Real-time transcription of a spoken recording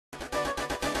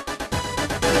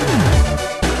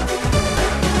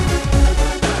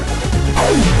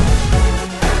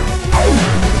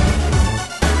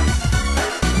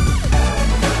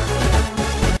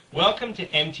Welcome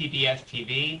to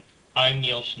MTBS-TV. I'm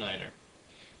Neil Schneider.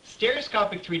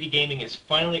 Stereoscopic 3D gaming is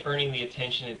finally earning the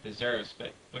attention it deserves,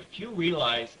 but what few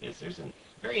realize is there's a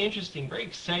very interesting, very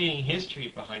exciting history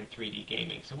behind 3D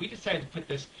gaming. So we decided to put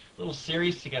this little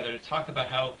series together to talk about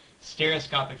how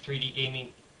stereoscopic 3D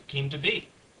gaming came to be.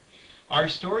 Our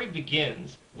story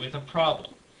begins with a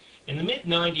problem. In the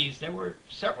mid-90s, there were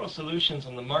several solutions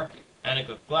on the market: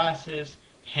 anaglyph glasses,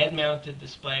 head-mounted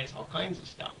displays, all kinds of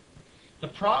stuff. The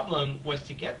problem was,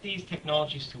 to get these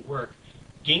technologies to work,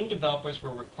 game developers were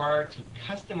required to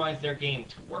customize their game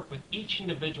to work with each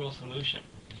individual solution.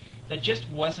 That just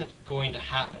wasn't going to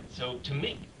happen. So to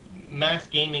make mass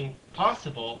gaming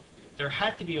possible, there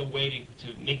had to be a way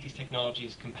to make these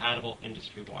technologies compatible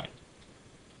industry-wide.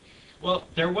 Well,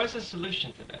 there was a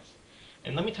solution to this.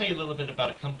 And let me tell you a little bit about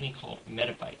a company called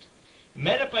Metabyte.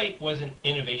 Metabyte was an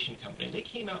innovation company. They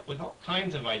came out with all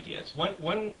kinds of ideas.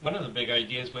 One of the big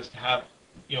ideas was to have,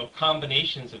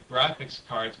 combinations of graphics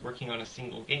cards working on a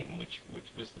single game, which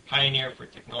was the pioneer for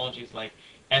technologies like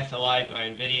SLI by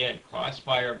NVIDIA and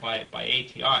Crossfire by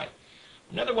ATI.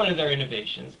 Another one of their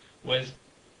innovations was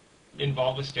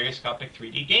involved with stereoscopic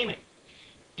 3D gaming.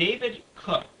 David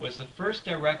Cook was their first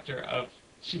director of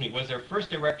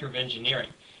engineering,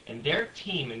 and their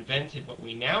team invented what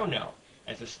we now know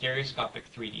as a stereoscopic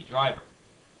 3D driver.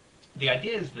 The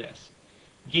idea is this: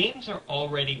 games are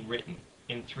already written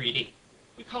in 3D.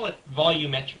 We call it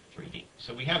volumetric 3D.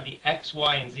 So we have the X,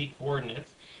 Y, and Z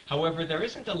coordinates. However, there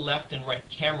isn't a left and right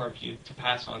camera view to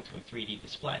pass on to a 3D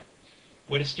display.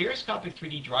 What a stereoscopic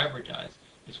 3D driver does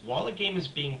is, while a game is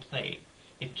being played,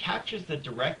 it captures the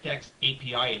DirectX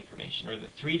API information, or the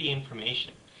 3D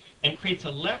information, and creates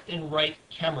a left and right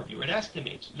camera view. It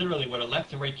estimates literally what a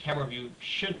left and right camera view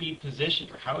should be positioned,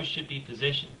 or how it should be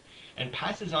positioned, and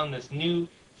passes on this new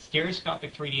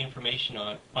stereoscopic 3D information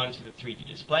onto the 3D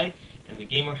display, and the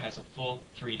gamer has a full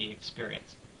 3D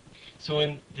experience. So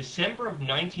in December of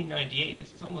 1998,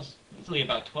 this is almost easily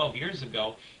about 12 years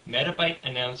ago, Metabyte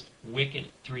announced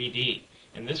Wicked 3D.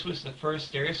 And this was the first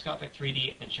stereoscopic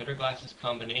 3D and shutter glasses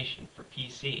combination for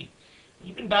PC.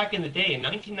 Even back in the day, in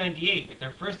 1998, with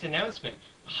their first announcement,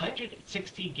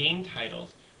 160 game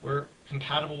titles were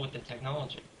compatible with the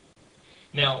technology.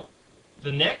 Now,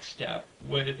 the next step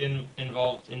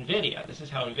involved NVIDIA. This is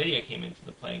how NVIDIA came into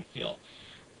the playing field.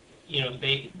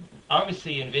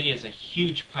 Obviously NVIDIA is a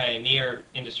huge pioneer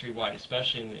industry-wide,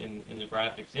 especially in the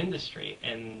graphics industry,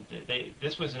 and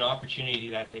this was an opportunity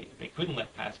that they couldn't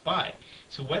let pass by.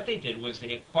 So what they did was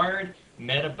they acquired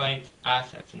Metabyte's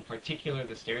assets, in particular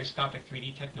the stereoscopic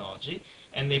 3D technology,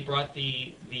 and they brought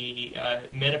the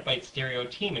Metabyte stereo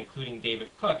team, including David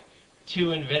Cook, to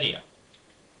NVIDIA.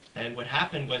 And what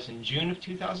happened was, in June of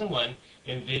 2001,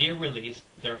 NVIDIA released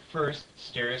their first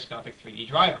stereoscopic 3D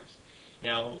drivers.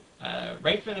 Now,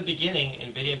 right from the beginning,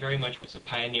 NVIDIA very much was a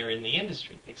pioneer in the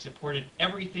industry. They supported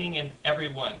everything and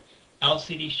everyone: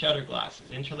 LCD shutter glasses,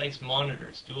 interlaced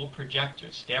monitors, dual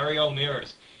projectors, stereo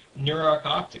mirrors, Neuarc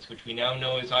optics, which we now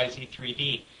know as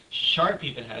IZ3D. Sharp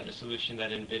even had a solution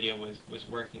that NVIDIA was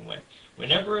working with.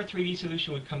 Whenever a 3D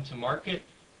solution would come to market,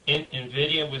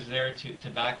 NVIDIA was there to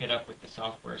back it up with the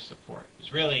software support. It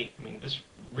was really, this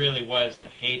really was the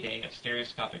heyday of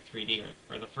stereoscopic 3D,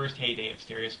 or the first heyday of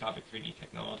stereoscopic 3D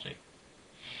technology.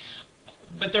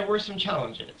 But there were some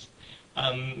challenges.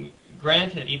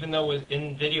 Granted, even though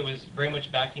NVIDIA was very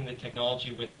much backing the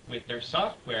technology with their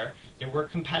software, there were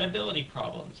compatibility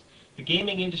problems. The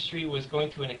gaming industry was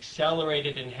going through an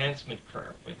accelerated enhancement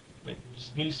curve with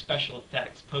new special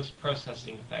effects,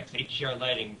 post-processing effects, HDR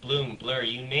lighting, bloom, blur,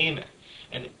 you name it.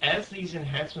 And as these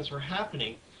enhancements were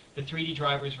happening, the 3D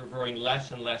drivers were growing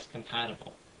less and less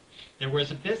compatible. There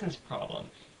was a business problem.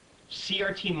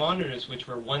 CRT monitors, which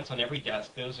were once on every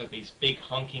desk, those are these big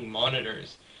honking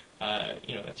monitors,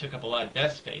 that took up a lot of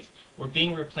desk space, were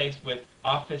being replaced with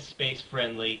office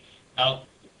space-friendly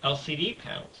LCD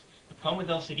panels. The problem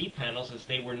with LCD panels is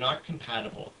they were not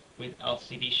compatible with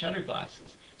LCD shutter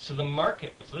glasses. So the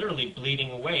market was literally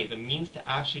bleeding away. The means to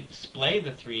actually display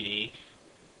the 3D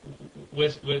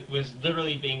was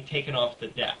literally being taken off the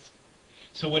desk.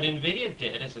 So what NVIDIA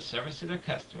did as a service to their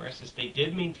customers is they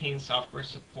did maintain software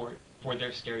support for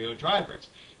their stereo drivers,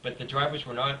 but the drivers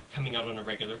were not coming out on a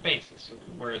regular basis.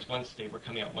 Whereas once they were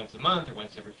coming out once a month or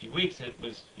once every few weeks, it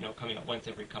was coming out once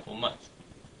every couple months.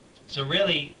 So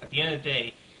really, at the end of the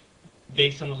day,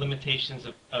 based on the limitations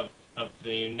of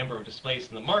the number of displays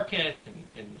in the market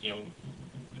and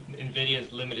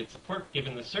NVIDIA's limited support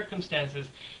given the circumstances,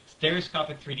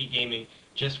 stereoscopic 3D gaming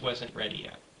just wasn't ready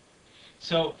yet.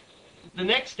 So the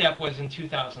next step was in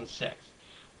 2006.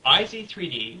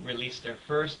 IZ3D released their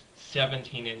first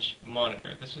 17-inch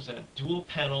monitor. This was a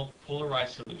dual-panel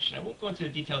polarized solution. I won't go into the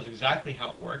details exactly how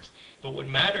it works, but what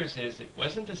matters is it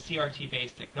wasn't a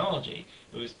CRT-based technology.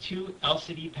 It was two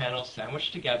LCD panels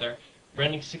sandwiched together,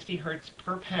 running 60 hertz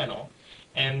per panel,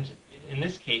 and in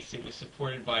this case, it was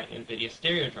supported by NVIDIA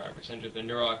stereo drivers under the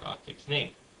Neurog Optics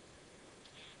name.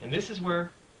 And this is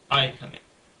where I come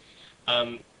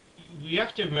in. You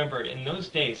have to remember, in those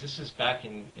days, this was back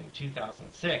in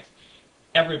 2006,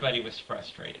 everybody was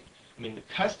frustrated. I mean, the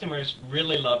customers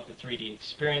really loved the 3D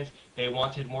experience. They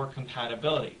wanted more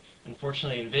compatibility.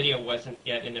 Unfortunately, NVIDIA wasn't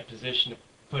yet in a position to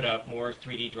put out more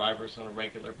 3D drivers on a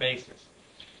regular basis.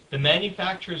 The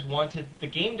manufacturers wanted the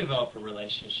game developer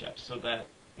relationship so that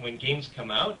when games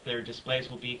come out, their displays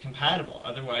will be compatible.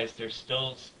 Otherwise, they're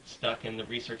still stuck in the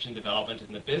research and development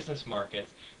in the business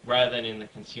markets rather than in the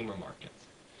consumer markets.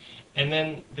 And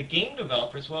then the game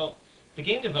developers, well, the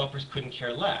game developers couldn't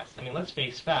care less. I mean, let's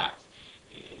face facts.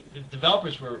 The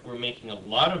developers were making a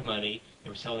lot of money, they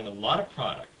were selling a lot of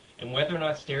product, and whether or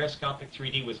not Stereoscopic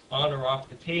 3D was on or off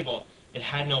the table, it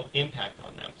had no impact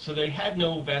on them. So they had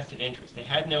no vested interest. They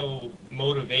had no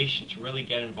motivation to really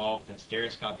get involved in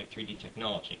stereoscopic 3D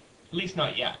technology, at least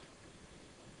not yet.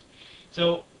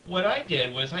 So what I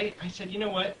did was I said, you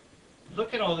know what?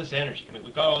 Look at all this energy. I mean,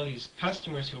 we've got all these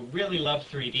customers who really love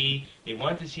 3D. They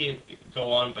want to see it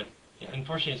go on, but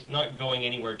unfortunately it's not going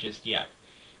anywhere just yet.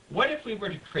 What if we were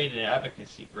to create an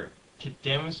advocacy group to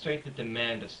demonstrate the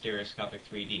demand of stereoscopic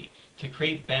 3D, to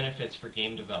create benefits for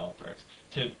game developers,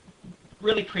 to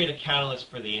really create a catalyst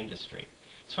for the industry?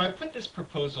 So I put this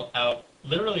proposal out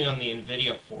literally on the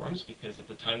NVIDIA forums, because at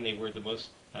the time they were the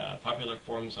most popular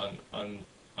forums on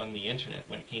the internet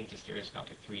when it came to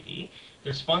stereoscopic 3D. The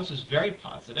response was very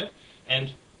positive,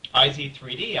 and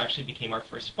IZ3D actually became our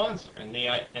first sponsor. And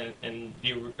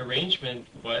the arrangement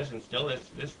was, and still is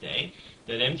to this day,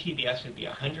 that MTBS would be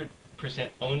 100%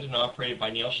 owned and operated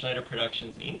by Neil Schneider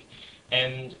Productions, Inc.,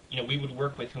 and we would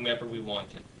work with whomever we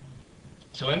wanted.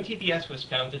 So MTBS was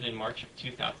founded in March of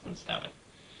 2007.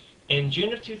 In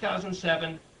June of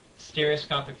 2007,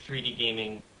 stereoscopic 3D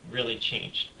gaming really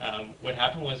changed. What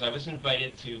happened was I was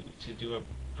invited to do a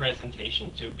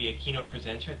presentation, to be a keynote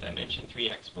presenter at Dimension 3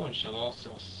 Expo in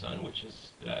Chalon-sur-Saône, which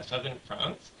is southern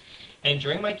France. And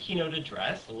during my keynote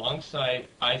address, alongside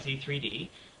IZ3D,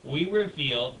 we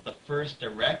revealed the first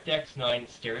DirectX 9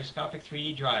 stereoscopic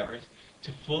 3D drivers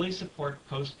to fully support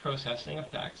post-processing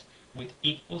effects with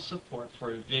equal support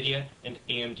for NVIDIA and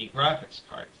AMD graphics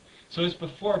cards. So as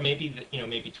before, maybe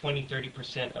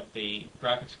 20-30% of the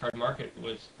graphics card market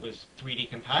was 3D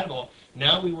compatible.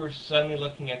 Now we were suddenly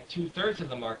looking at 2/3 of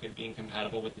the market being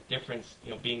compatible, with the difference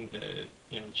being the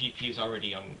GPUs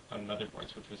already on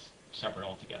motherboards, which was separate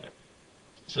altogether.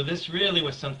 So this really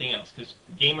was something else, because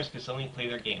gamers could suddenly play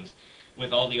their games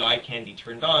with all the eye candy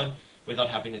turned on without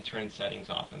having to turn settings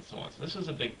off and so on. So this was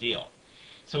a big deal.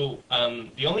 So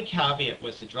the only caveat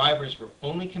was the drivers were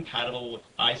only compatible with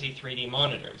IZ3D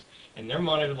monitors, and their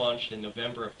monitor launched in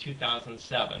November of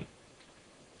 2007.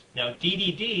 Now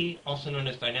DDD, also known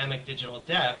as Dynamic Digital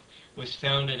Depth, was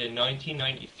founded in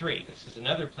 1993. This is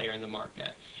another player in the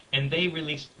market, and they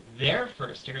released their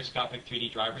first stereoscopic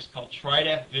 3D drivers called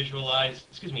TriDef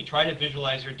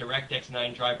Visualizer DirectX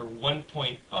 9 Driver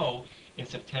 1.0 in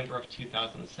September of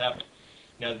 2007.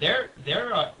 Now their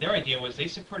idea was they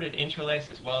supported interlace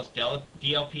as well as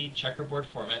DLP checkerboard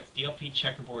formats. DLP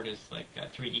checkerboard is like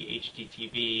 3D HD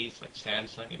TVs like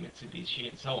Samsung and Mitsubishi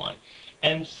and so on.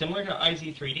 And similar to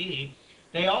IZ3D,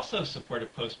 they also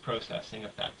supported post-processing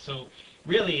effects. So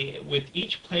really, with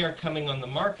each player coming on the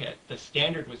market, the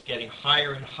standard was getting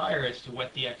higher and higher as to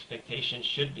what the expectation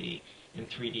should be in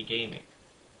 3D gaming.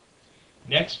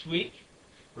 Next week,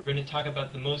 we're going to talk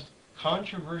about the most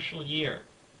controversial year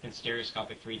in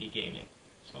stereoscopic 3D gaming.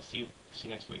 So I'll see you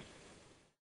next week.